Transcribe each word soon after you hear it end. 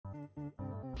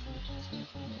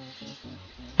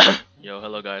Yo,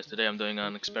 hello guys. Today I'm doing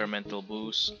an experimental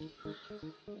boost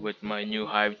with my new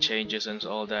Hive changes and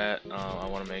all that. I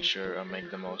want to make sure I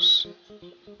make the most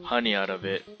honey out of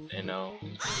it, you know.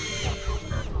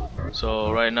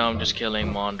 So right now I'm just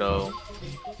killing Mondo.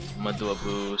 I'm gonna do a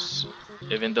boost,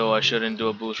 even though I shouldn't do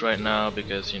a boost right now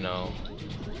because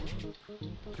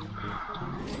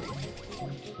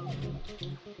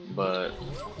But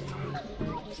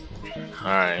all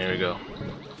right, here we go.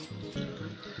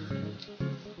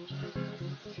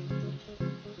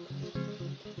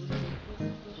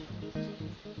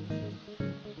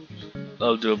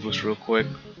 I'll do a boost real quick.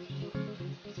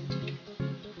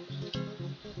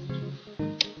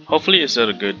 Hopefully it's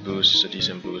a good boost, it's a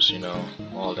decent boost,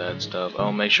 all that stuff.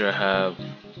 I'll make sure I have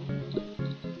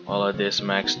all of this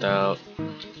maxed out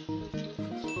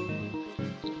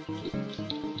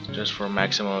just for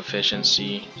maximum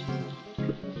efficiency.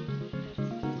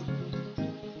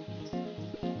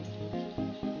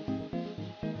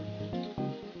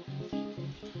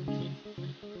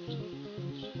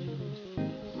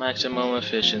 Maximum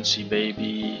efficiency,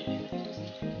 baby.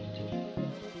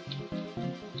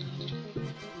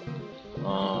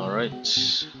 Alright.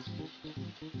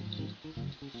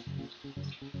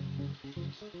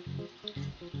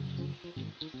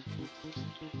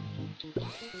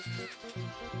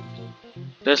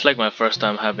 This is like my first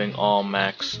time having all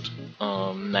maxed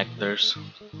nectars.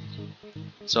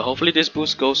 So hopefully this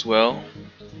boost goes well.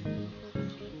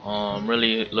 I'm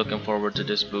really looking forward to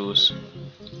this boost.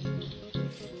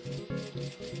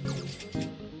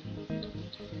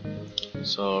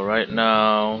 So right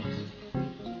now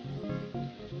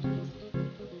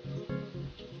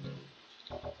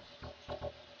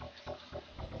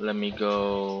let me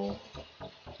go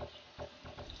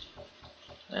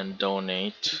and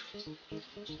donate.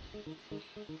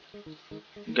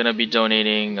 I'm gonna be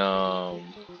donating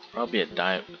probably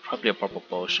a purple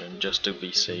potion just to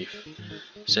be safe,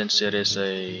 since it is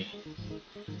a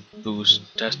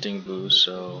testing boost,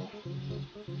 so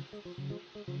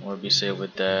I wanna be safe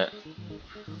with that.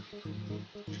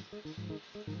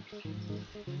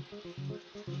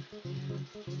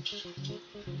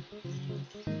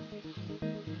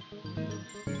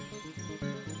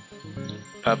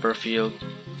 Pepperfield,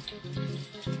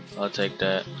 I'll take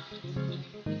that.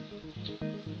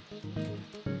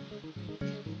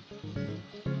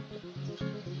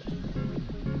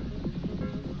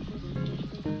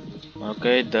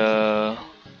 Okay, the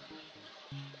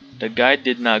guy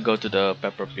did not go to the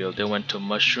Pepperfield. They went to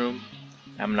Mushroom.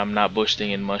 I'm not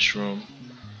boosting in Mushroom.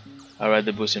 I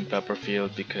rather boost in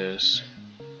Pepperfield because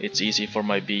it's easy for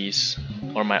my bees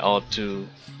or my ult to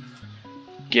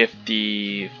give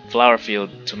the flower field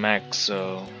to max.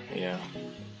 So yeah.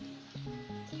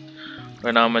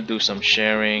 Right now I'm gonna do some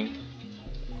sharing.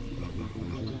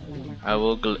 I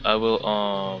will glitter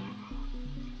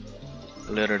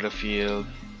the field.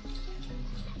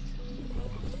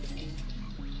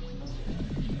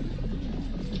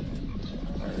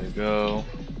 There we go.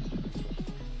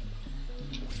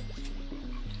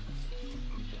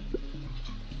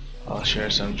 I'll share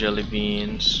some jelly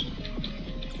beans.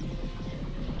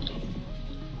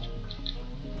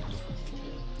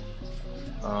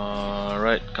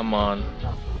 Alright, come on.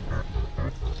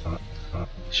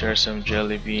 Share some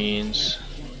jelly beans.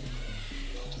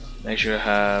 Make sure I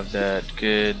have that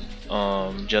good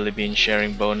jelly bean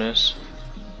sharing bonus.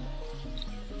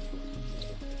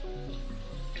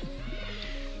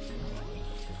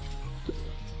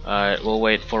 Alright, we'll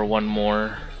wait for one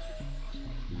more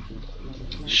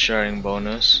sharing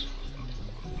bonus.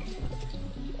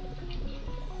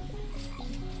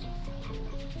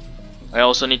 I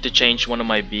also need to change one of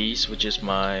my bees, which is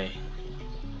my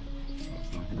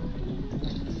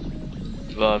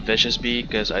vicious bee,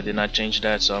 because I did not change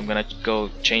that, so I'm gonna go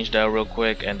change that real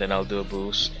quick and then I'll do a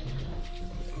boost.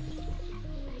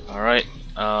 Alright,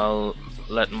 I'll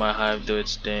let my hive do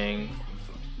its thing.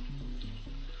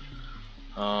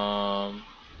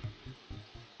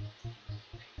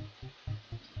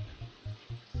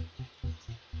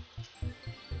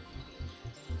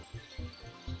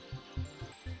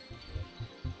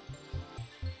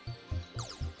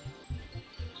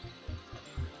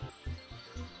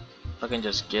 If I can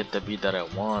just get the beat that I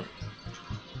want.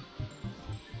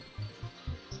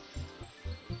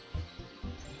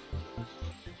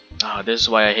 This is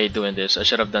why I hate doing this. I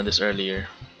should have done this earlier.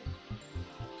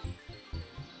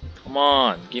 Come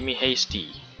on, give me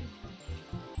hasty.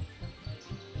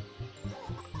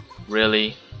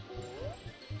 Really?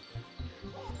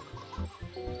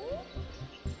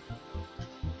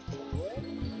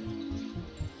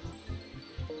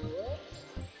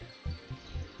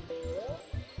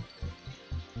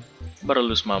 About to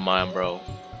lose my mind, bro.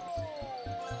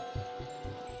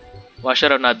 Why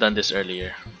should I have not done this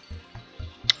earlier?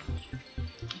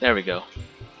 There we go.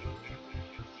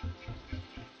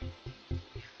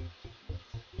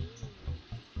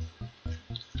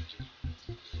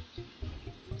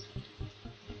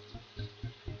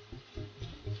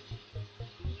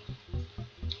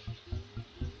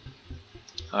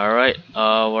 Alright,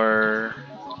 our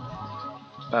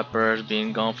pepper's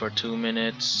been gone for 2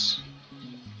 minutes.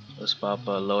 Let's pop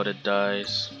a loaded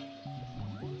dice.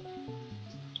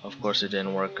 Of course, it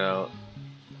didn't work out.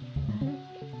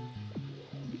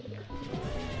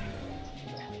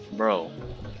 Bro.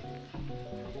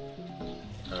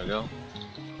 There we go.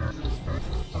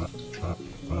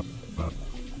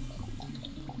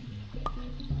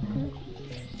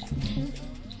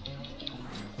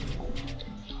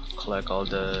 Collect all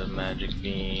the magic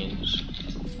beans.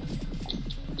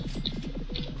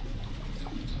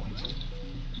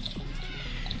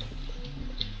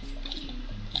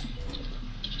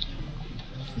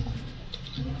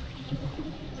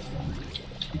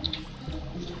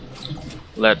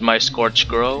 Let my scorch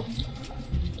grow.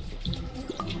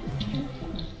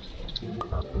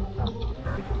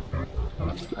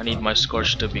 I need my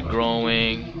scorch to be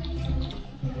growing.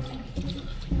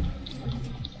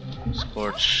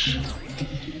 Scorch.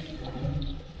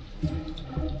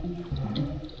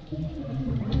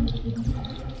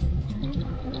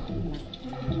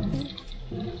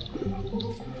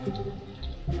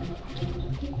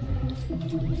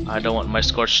 I don't want my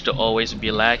scorch to always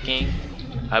be lacking.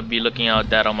 I'll be looking out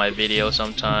that on my video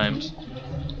sometimes.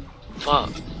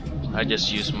 Fuck. I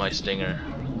just used my stinger.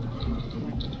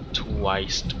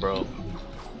 Twice, bro.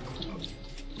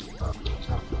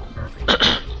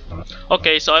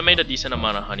 Okay, so I made a decent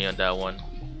amount of honey on that one.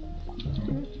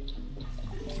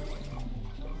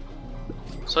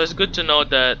 So it's good to know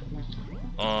that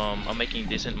I'm making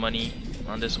decent money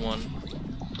on this one.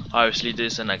 Obviously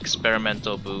this is an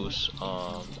experimental boost.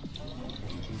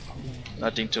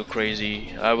 Nothing too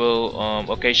crazy. I will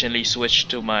occasionally switch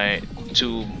to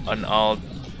an alt,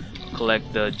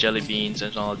 collect the jelly beans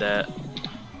and all that.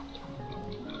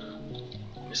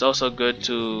 It's also good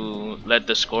to let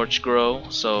the scorch grow,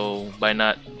 so by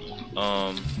not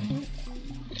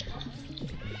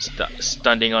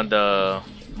standing on the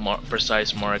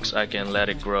precise marks, I can let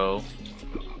it grow.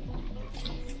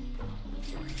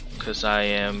 Because I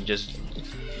am just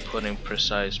putting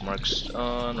precise marks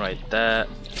on right that.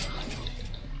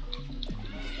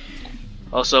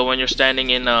 Also, when you're standing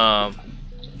in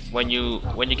when you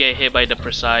get hit by the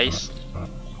precise,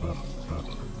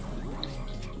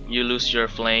 you lose your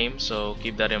flame, so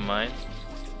keep that in mind.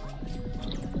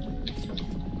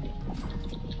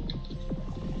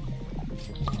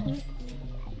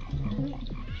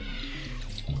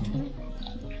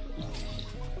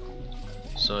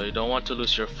 So you don't want to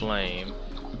lose your flame.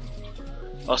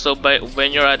 Also,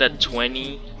 when you're at a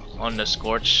 20 on the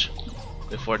scorch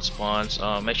before it spawns,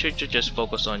 make sure to just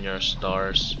focus on your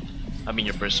stars. I mean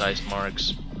your precise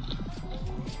marks.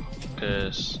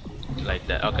 Cause like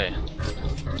that. Okay.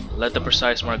 Let the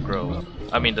precise mark grow.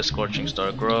 I mean the scorching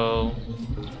star grow.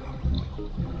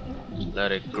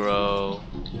 Let it grow.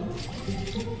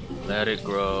 Let it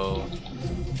grow.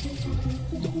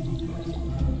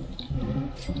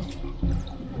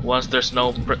 Once there's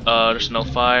no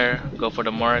fire, go for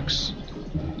the marks.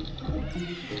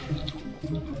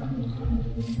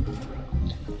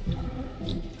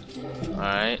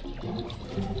 Alright.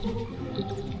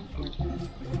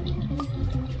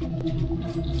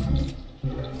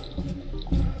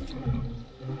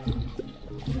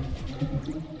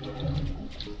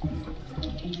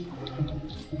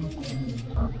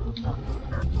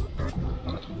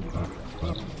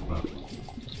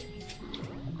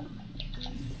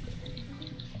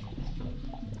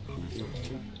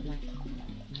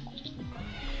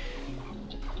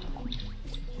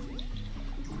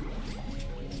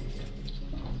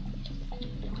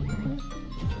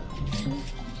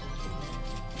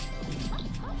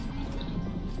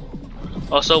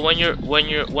 Also,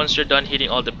 once you're done hitting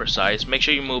all the precise, make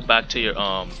sure you move back to your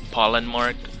pollen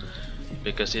mark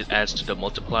because it adds to the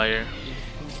multiplier.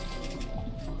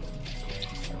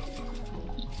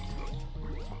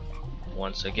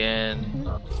 Once again,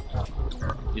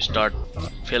 you start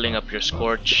filling up your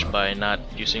scorch by not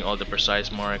using all the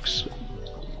precise marks,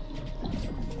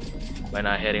 by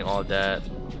not hitting all that.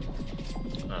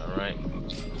 Alright.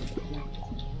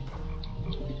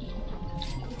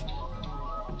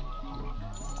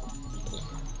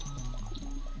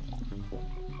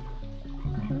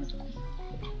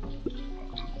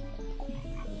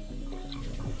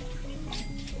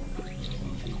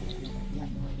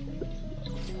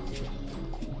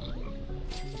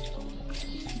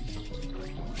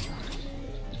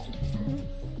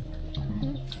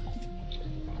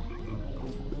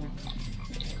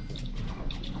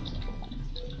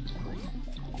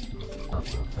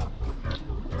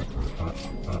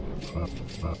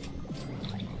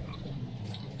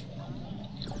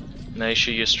 Make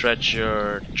sure you stretch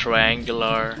your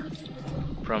triangular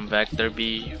from vector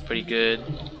B pretty good.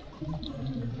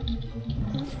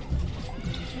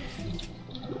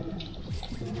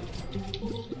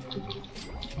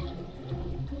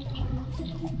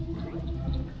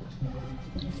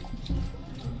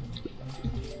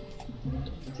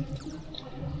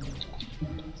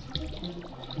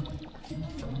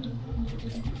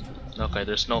 Okay,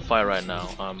 there's no fire right now.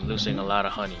 I'm losing a lot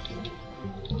of honey.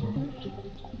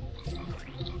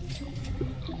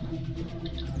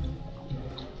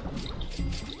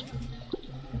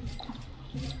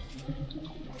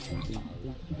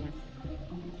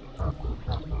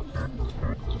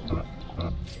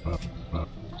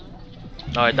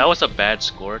 Alright, that was a bad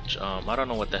scorch. I don't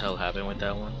know what the hell happened with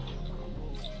that one.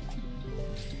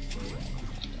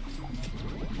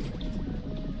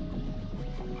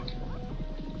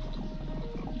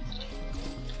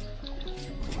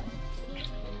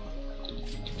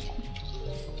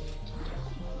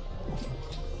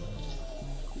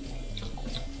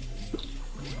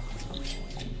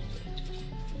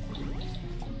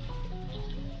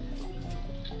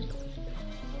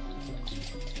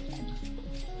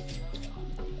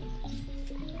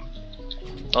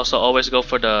 Also, always go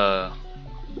for the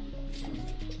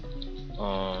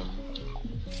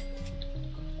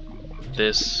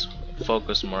this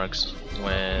focus marks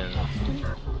when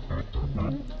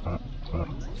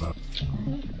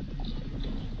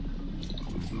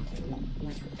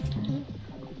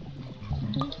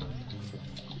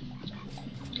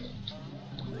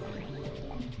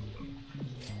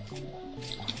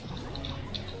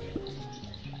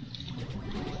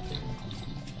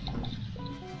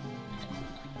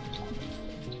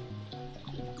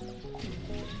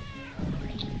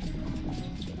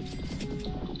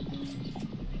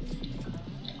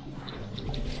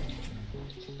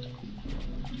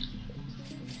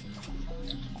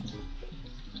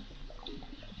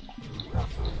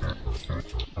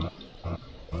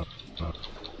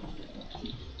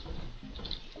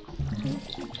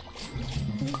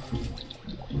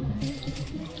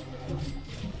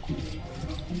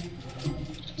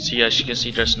see, as you can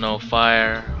see, there's no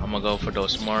fire. I'm gonna go for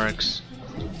those marks.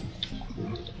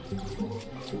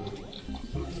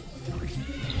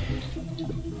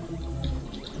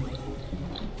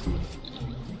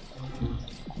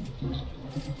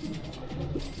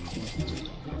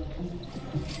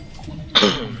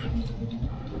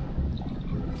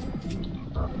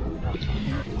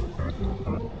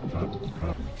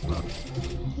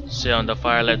 Sit on the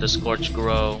fire, let the scorch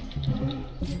grow.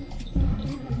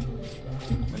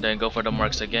 And then go for the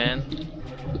marks again.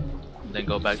 Then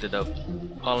go back to the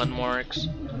pollen marks.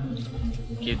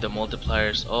 Keep the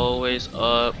multipliers always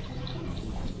up.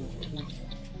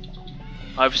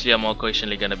 Obviously I'm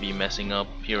occasionally gonna be messing up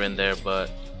here and there, but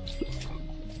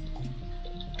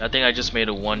I think I just made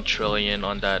a 1 trillion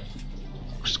on that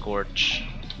scorch.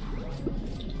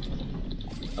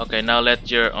 Okay, now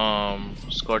let your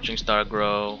scorching star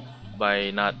grow by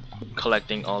not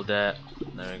collecting all that.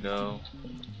 There we go.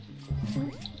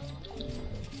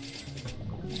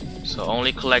 So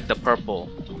only collect the purple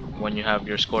when you have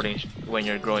your when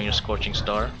you're growing your scorching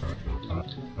star.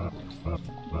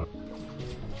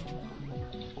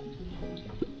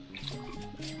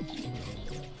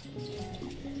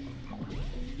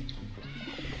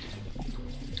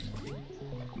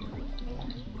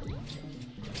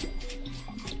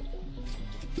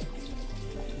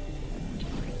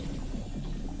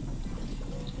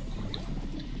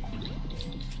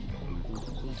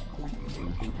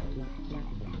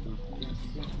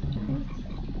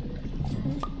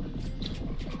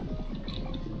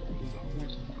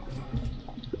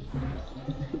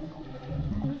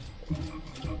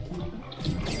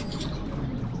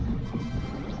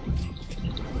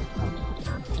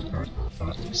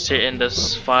 Sit in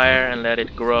this fire and let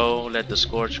it grow, let the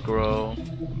scorch grow.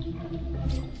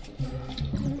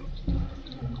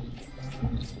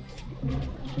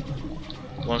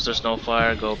 Once there's no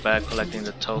fire, go back collecting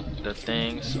the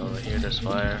things. Over here there's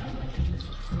fire.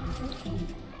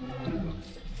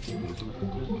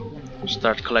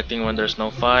 Start collecting when there's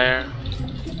no fire.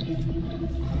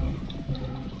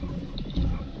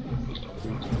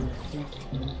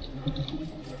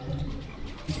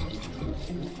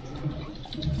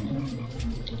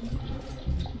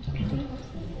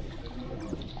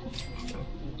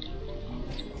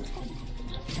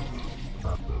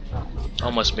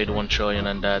 Almost made 1 trillion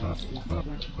on that,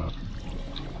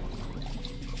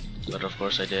 but of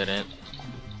course I didn't.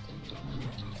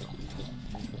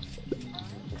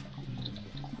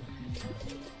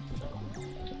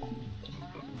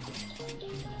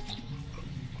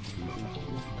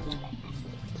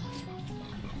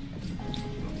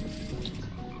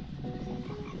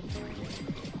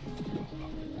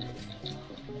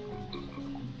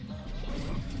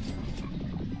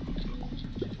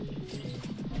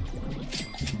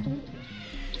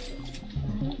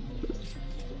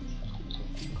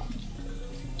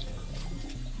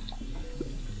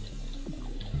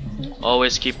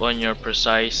 Always keep on your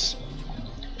precise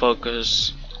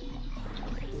focus.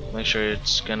 Make sure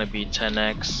it's gonna be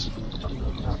 10x.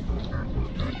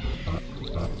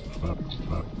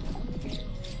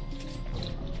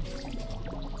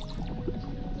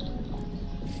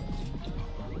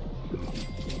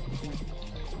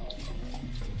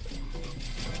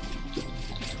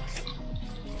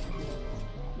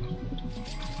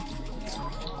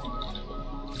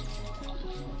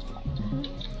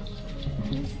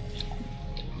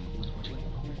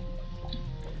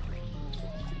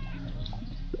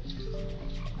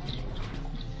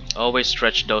 Always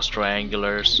stretch those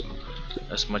triangulars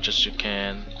as much as you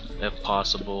can, if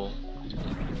possible.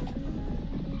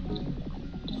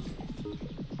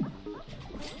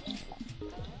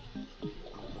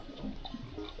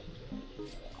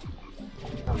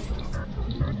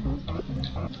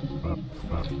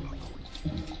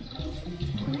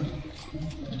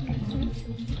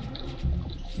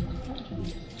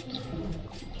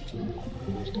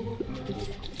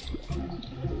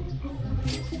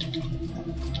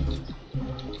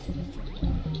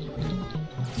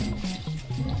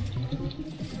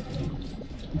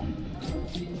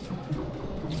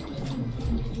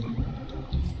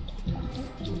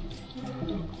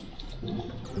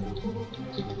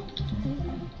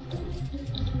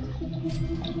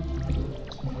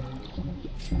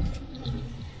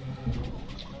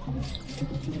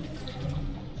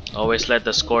 Always let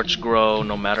the scorch grow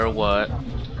no matter what.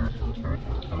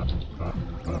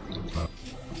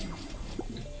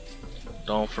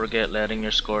 Don't forget letting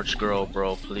your scorch grow,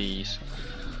 bro, please.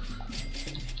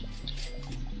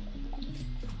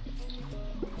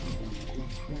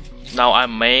 Now I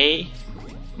may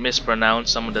mispronounce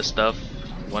some of the stuff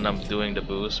when I'm doing the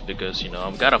boost because, you know,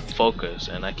 I've gotta focus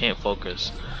and I can't focus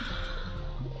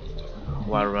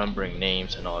while remembering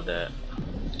names and all that.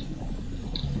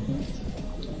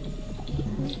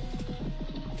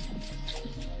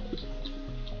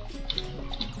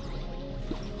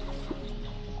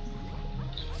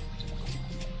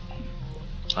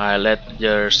 Alright, let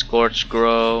your scorch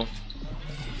grow.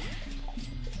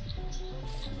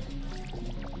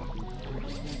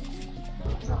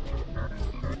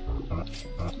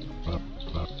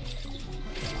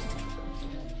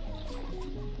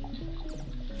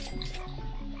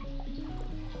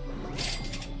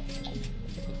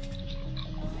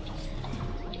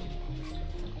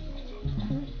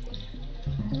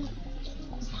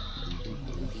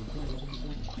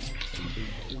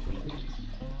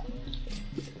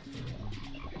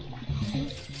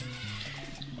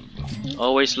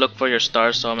 Always look for your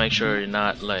stars, so make sure you're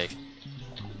not like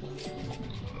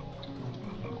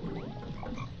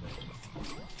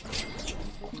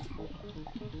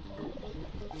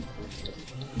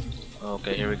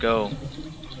okay, here we go.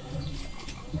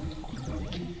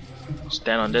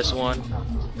 Stand on this one.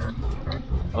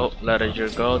 Oh, let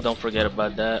it go. Don't forget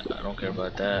about that. I don't care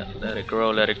about that. Let it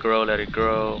grow, let it grow, let it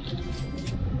grow.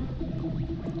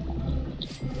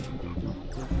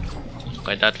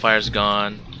 Okay, that fire's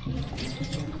gone.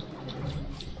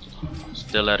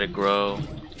 Still let it grow.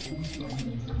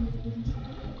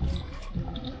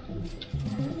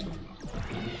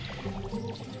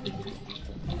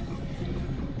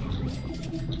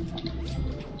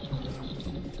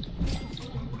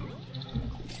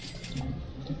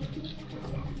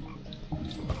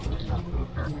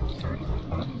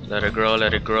 Let it grow,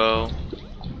 let it grow.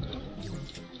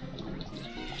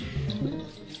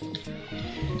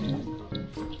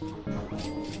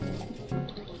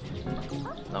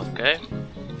 Okay.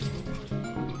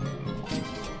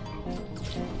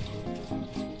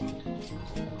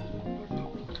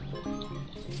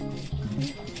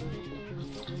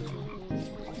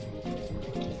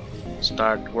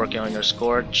 Start working on your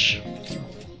scorch.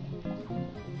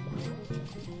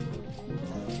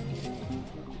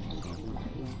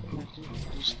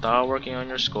 Start working on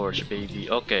your scorch, baby.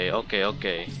 Okay, okay,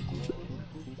 okay.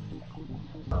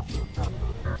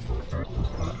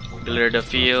 Clear the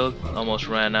field. Almost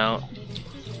ran out.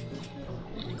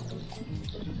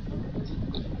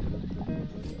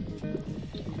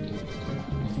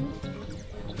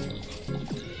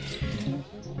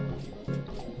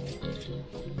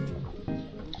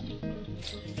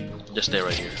 Just stay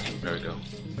right here. There we go.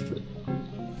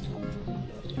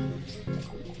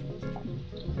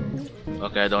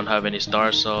 Okay, I don't have any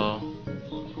star saw,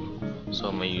 so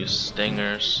I'm gonna use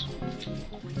stingers.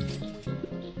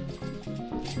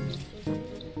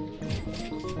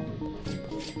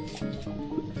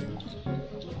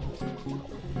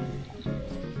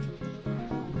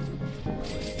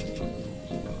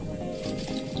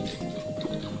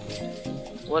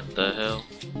 What the hell?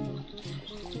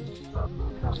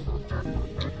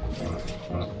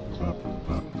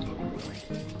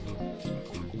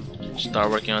 Start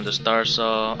working on the star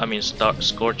saw.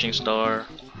 Scorching star.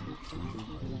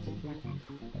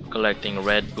 Collecting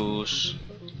red boost.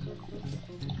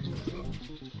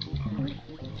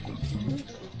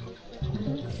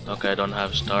 Okay, I don't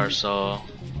have star saw.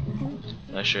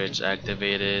 Make sure it's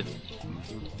activated.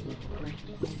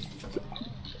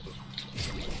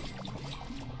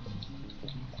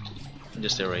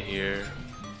 Just stay right here.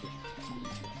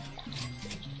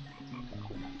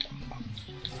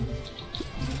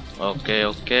 Okay,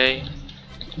 okay.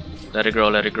 Let it grow,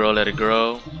 let it grow, let it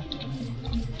grow.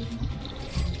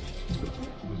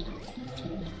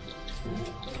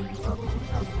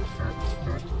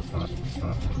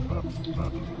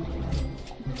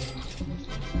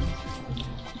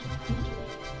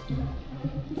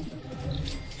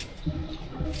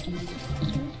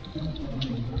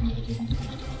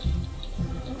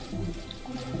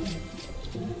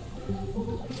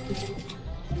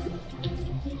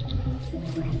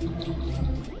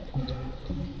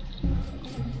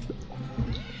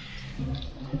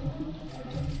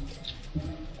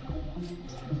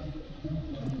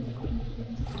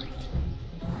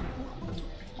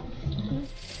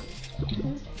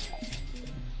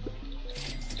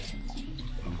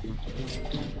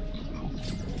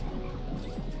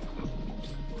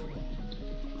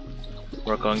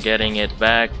 Work on getting it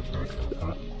back.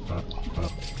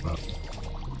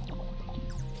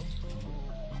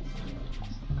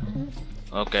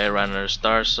 Okay, run another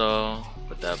star saw.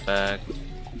 Put that back.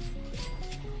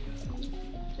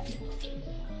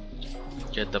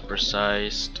 Get the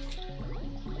precise.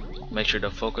 Make sure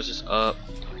the focus is up.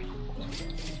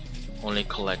 Only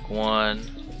collect one.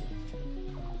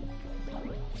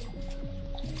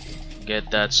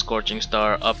 Get that scorching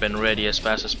star up and ready as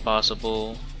fast as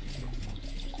possible.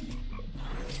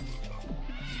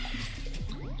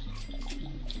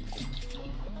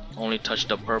 Only touch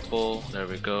the purple. There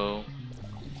we go.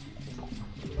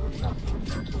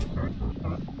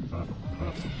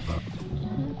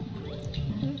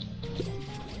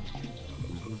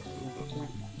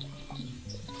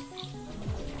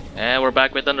 And we're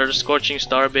back with another scorching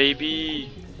star, baby.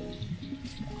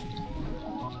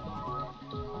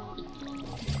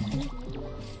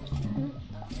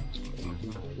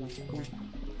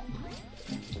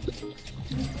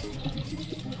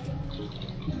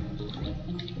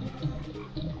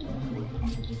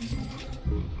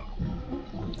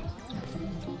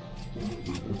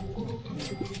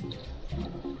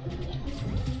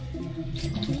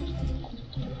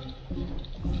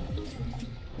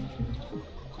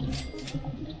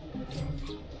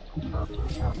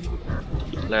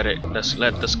 Let's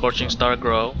let the scorching star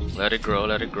grow. Let it grow,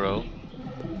 let it grow.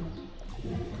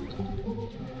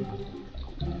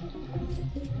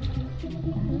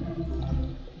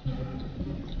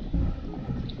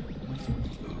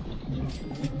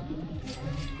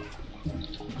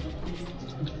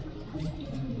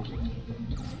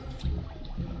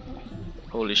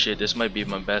 Holy shit, this might be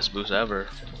my best boost ever.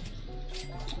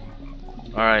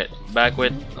 Alright, back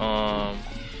with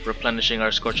replenishing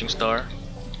our scorching star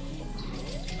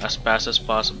as fast as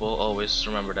possible. Always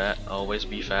remember that. Always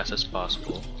be fast as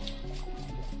possible.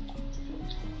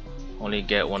 Only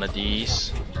get one of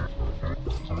these.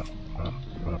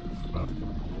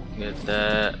 Get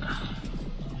that.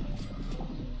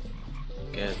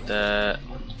 Get that.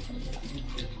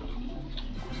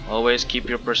 Always keep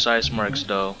your precise marks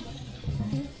though.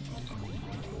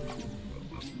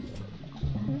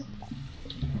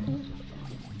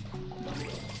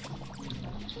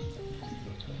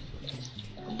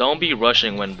 Don't be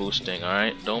rushing when boosting,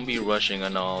 alright? Don't be rushing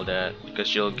and all that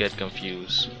because you'll get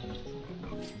confused.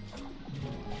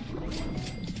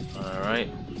 Alright.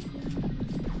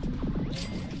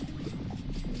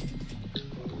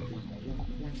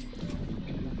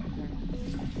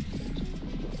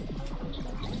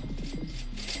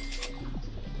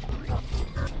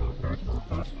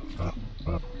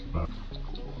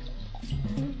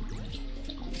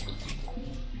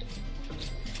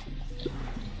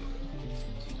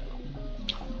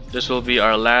 This will be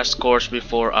our last course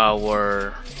before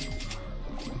our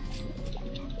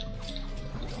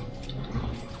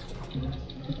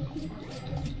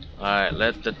Alright,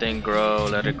 let the thing grow,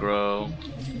 let it grow.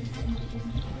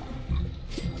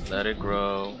 Let it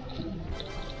grow.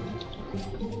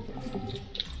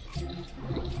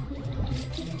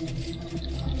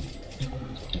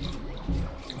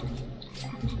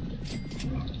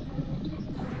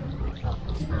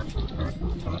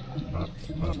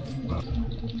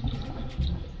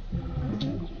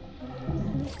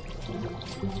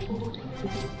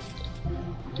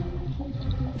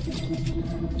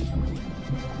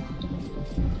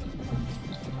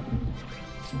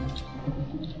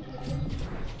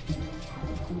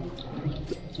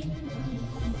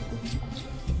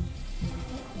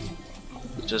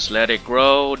 Just let it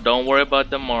grow. Don't worry about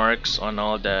the marks on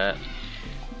all that.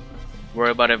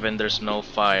 Worry about it when there's no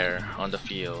fire on the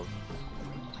field.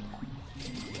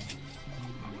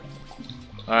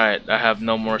 Alright, I have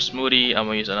no more smoothie. I'm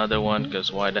gonna use another one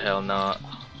because why the hell not?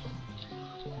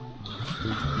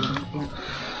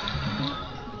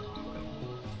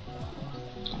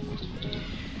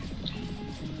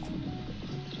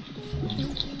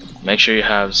 Make sure you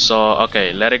have saw.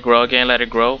 Okay, let it grow again, let it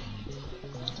grow.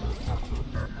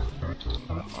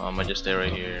 I'm gonna just stay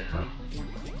right here.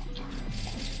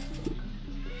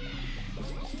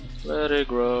 Let it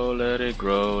grow, let it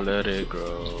grow, let it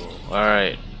grow.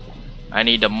 Alright. I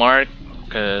need the mark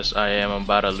because I am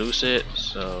about to lose it,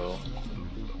 so.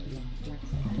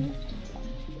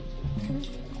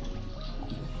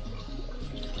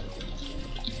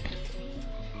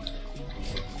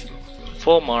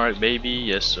 Full mark, baby,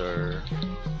 yes sir.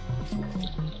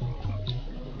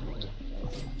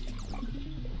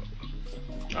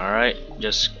 Alright,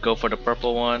 just go for the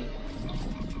purple one.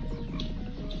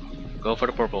 Go for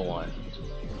the purple one.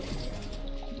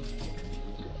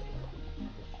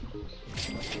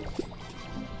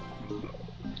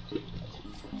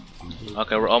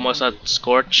 Okay, we're almost at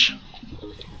Scorch.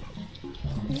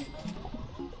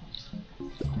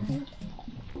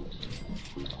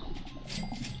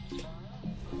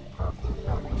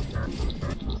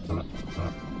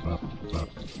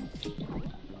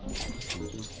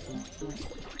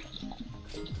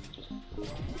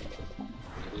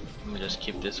 Let me just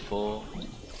keep this full.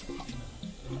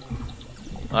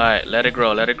 Alright, let it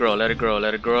grow, let it grow, let it grow,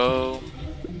 let it grow.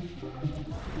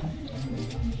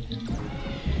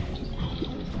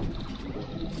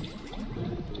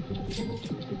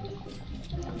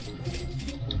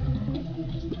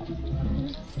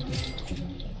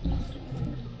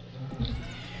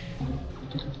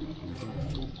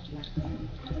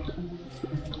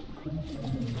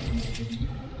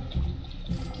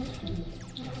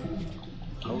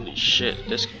 Holy shit,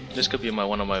 this could be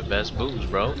one of my best boos,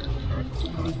 bro.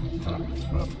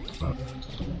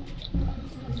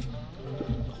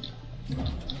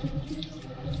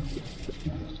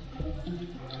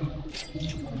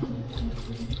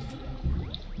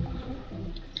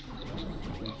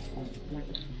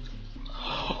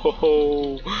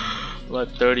 Oh, about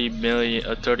 30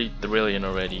 million, 30 trillion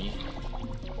already.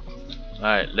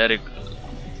 Alright, let it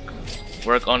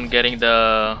work on getting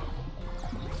the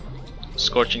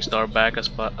Scorching Star back as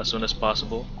soon as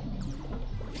possible.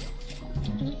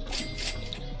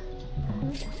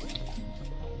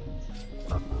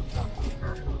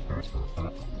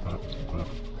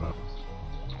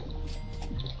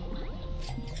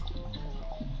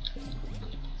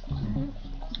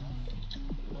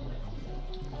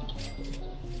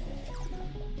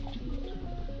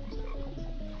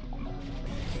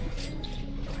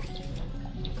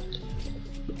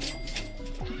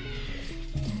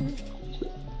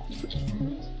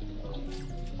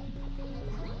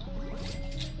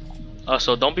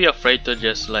 Also, don't be afraid to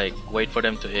just like wait for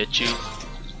them to hit you.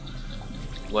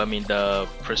 Well, I mean the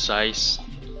precise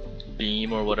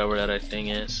beam or whatever that thing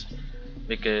is,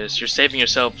 because you're saving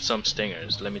yourself some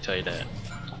stingers. Let me tell you that.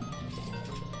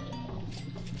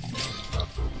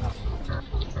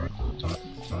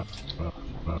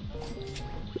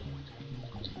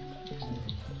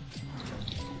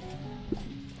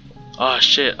 Oh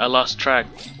shit! I lost track.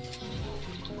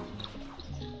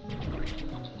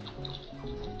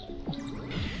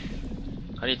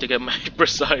 I need to get my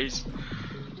precise.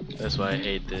 That's why I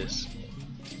hate this.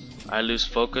 I lose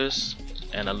focus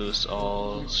and I lose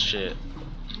all shit.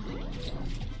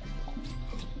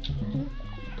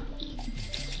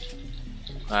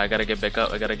 I gotta get back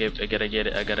up. I gotta get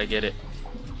it.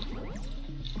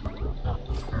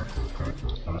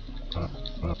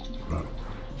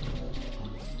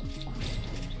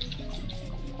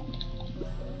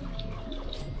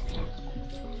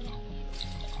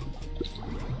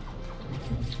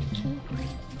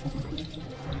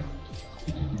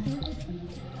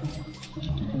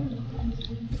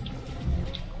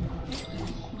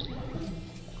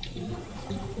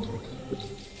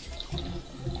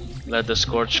 Let the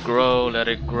Scorch grow, let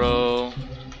it grow.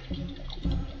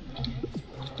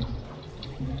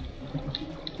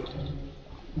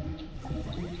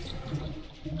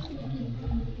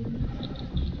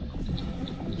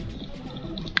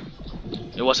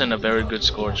 It wasn't a very good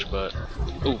Scorch, but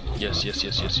oh yes.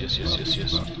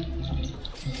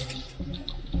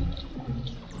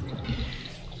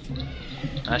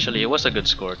 Actually, it was a good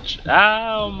Scorch.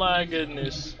 Oh my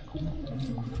goodness.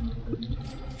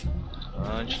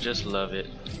 Don't you just love it?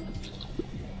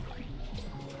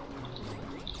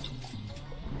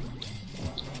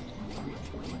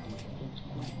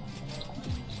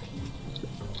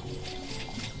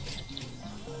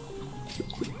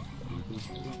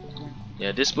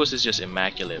 Yeah, this boost is just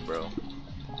immaculate, bro.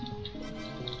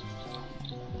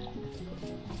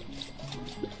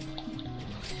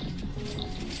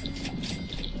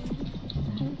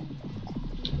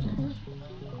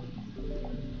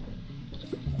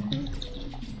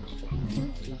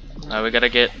 Alright, we gotta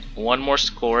get one more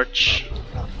Scorch.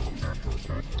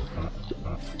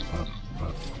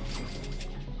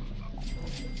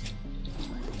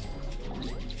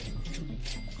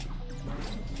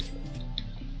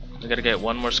 We gotta get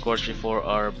one more Scorch before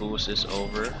our boost is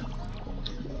over.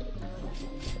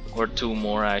 Or two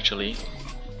more actually.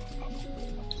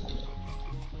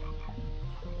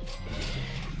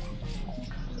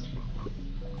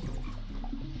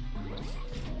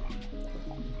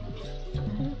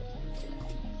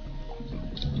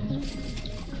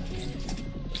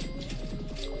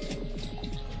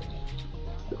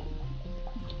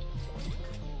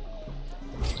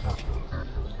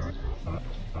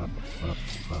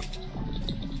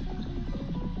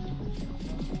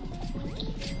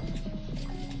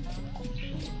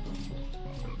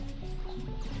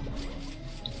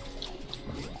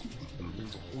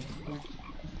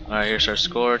 Alright, here's our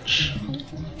Scorch.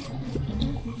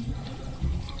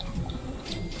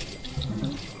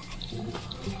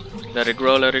 Let it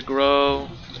grow, let it grow.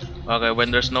 Okay,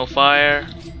 when there's no fire,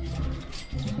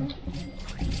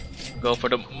 go for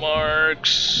the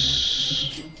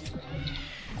marks.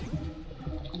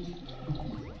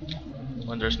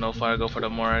 When there's no fire, go for the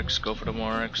marks, go for the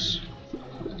marks.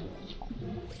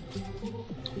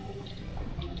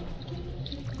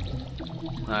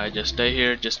 Alright, just stay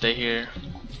here, just stay here.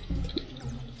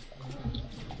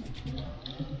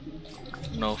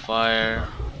 No fire.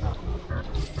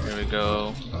 Here we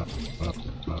go.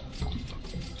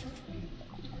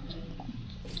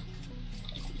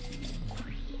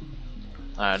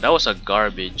 Alright, that was a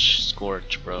garbage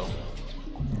Scorch, bro.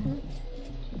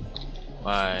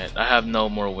 Alright, I have no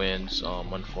more wins.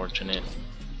 Unfortunate.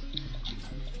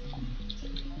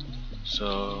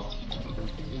 So,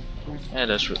 yeah,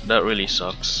 that really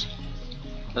sucks.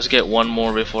 Let's get one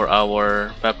more before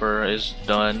our pepper is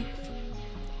done.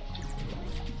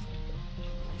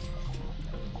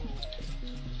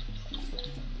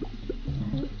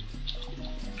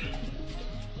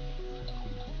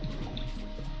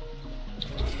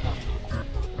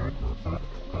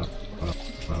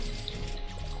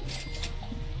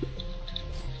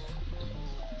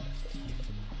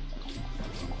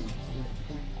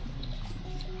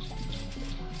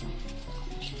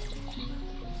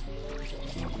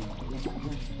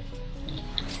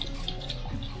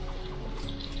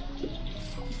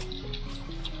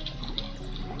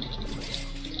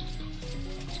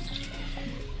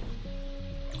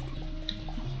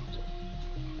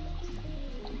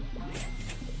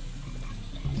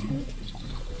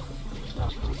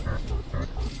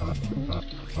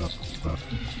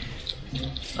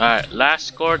 Alright, last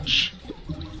Scorch.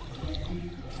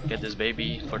 Get this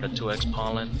baby for the 2x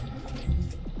pollen.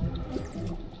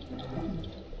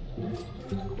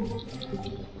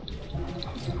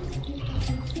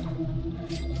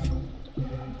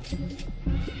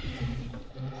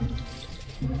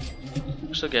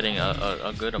 We're still getting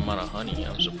a good amount of honey,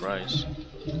 I'm surprised.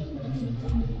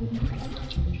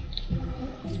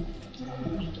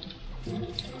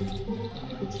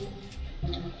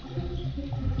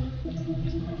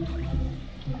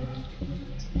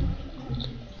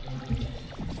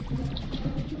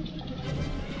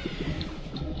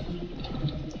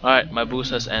 Alright, my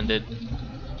boost has ended.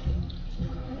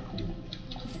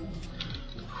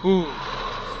 Whew.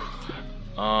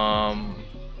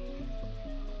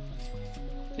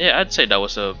 Yeah, I'd say that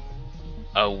was a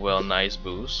well nice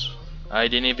boost. I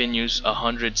didn't even use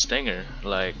 100 stinger.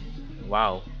 Like,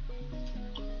 wow.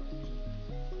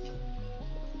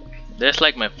 That's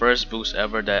like my first boost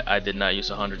ever that I did not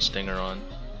use 100 stinger on.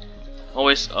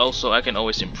 Also, I can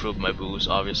always improve my boost.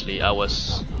 Obviously, I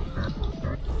was,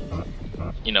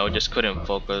 you know, just couldn't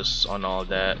focus on all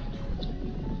that.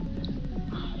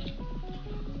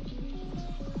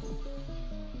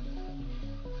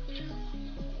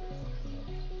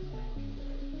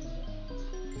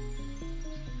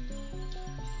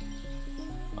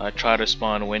 I tried to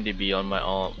spawn Windy Bee on my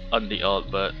ult,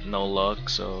 but no luck.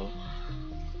 So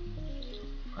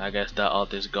I guess that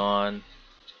ult is gone.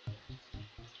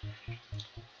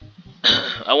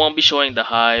 I won't be showing the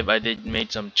Hive. I did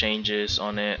made some changes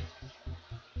on it.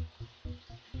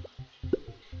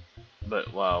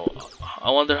 But wow,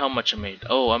 I wonder how much I made.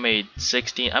 Oh, I made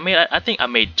 16. I think I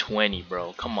made 20,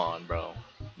 bro. Come on, bro.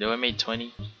 Did I made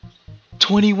 20?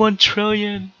 21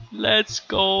 trillion. Let's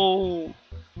go.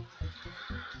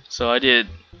 So I did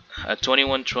a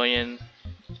 21 trillion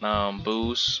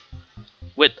boost.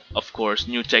 with of course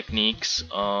new techniques.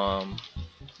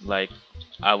 Like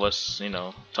I was,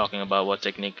 talking about what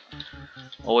technique.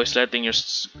 Always letting your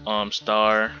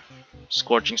star,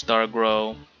 scorching star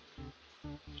grow.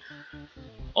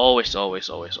 Always, always,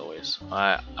 always, always.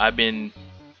 I've been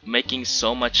making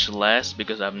so much less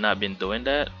because I've not been doing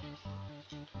that.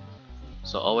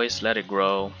 So always let it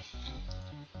grow.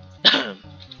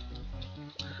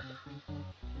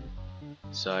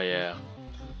 So yeah.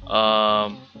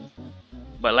 Um,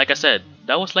 but like I said,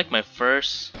 that was like my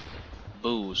first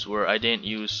boost where I didn't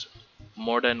use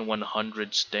more than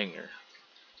 100 stinger.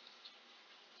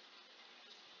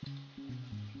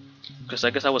 Because I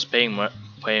guess I was paying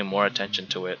more attention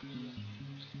to it.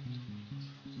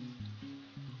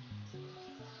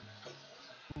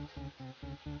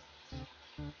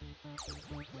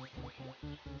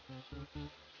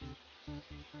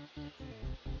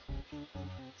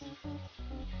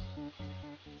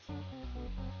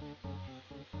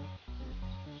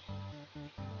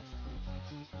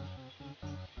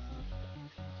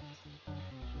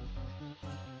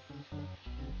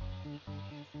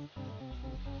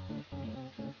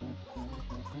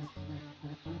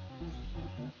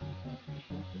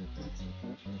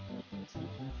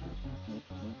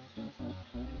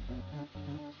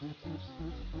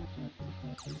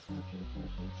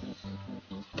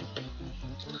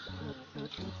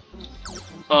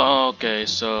 Oh, okay,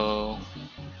 so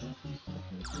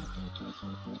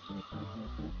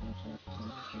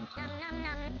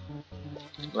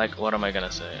like what am I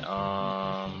gonna say?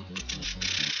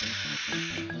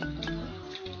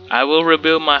 I will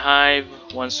rebuild my hive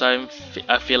once I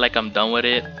feel like I'm done with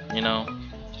it, you know.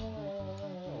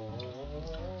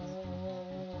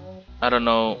 I don't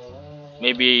know.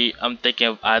 Maybe I'm thinking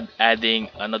of adding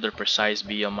another precise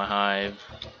bee on my hive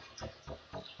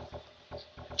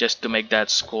just to make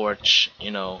that scorch,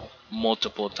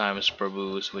 multiple times per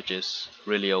boost, which is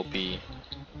really OP.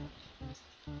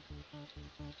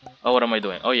 Oh, what am I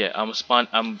doing? Oh yeah,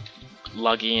 I'm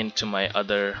logging into my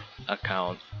other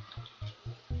account.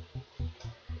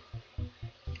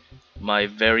 My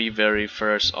very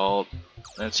first alt.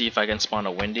 Let's see if I can spawn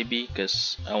a windy bee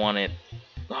because I want it.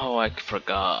 Oh, I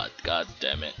forgot. God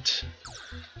damn it.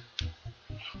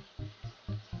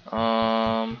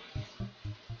 Um,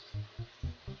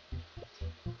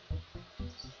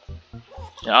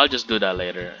 yeah, I'll just do that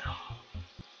later.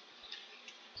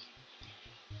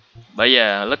 But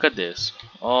yeah, look at this.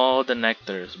 All the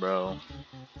nectars, bro.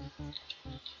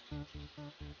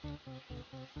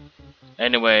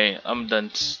 Anyway, I'm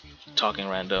done talking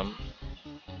random.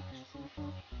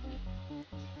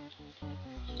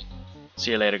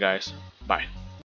 See you later, guys. Bye.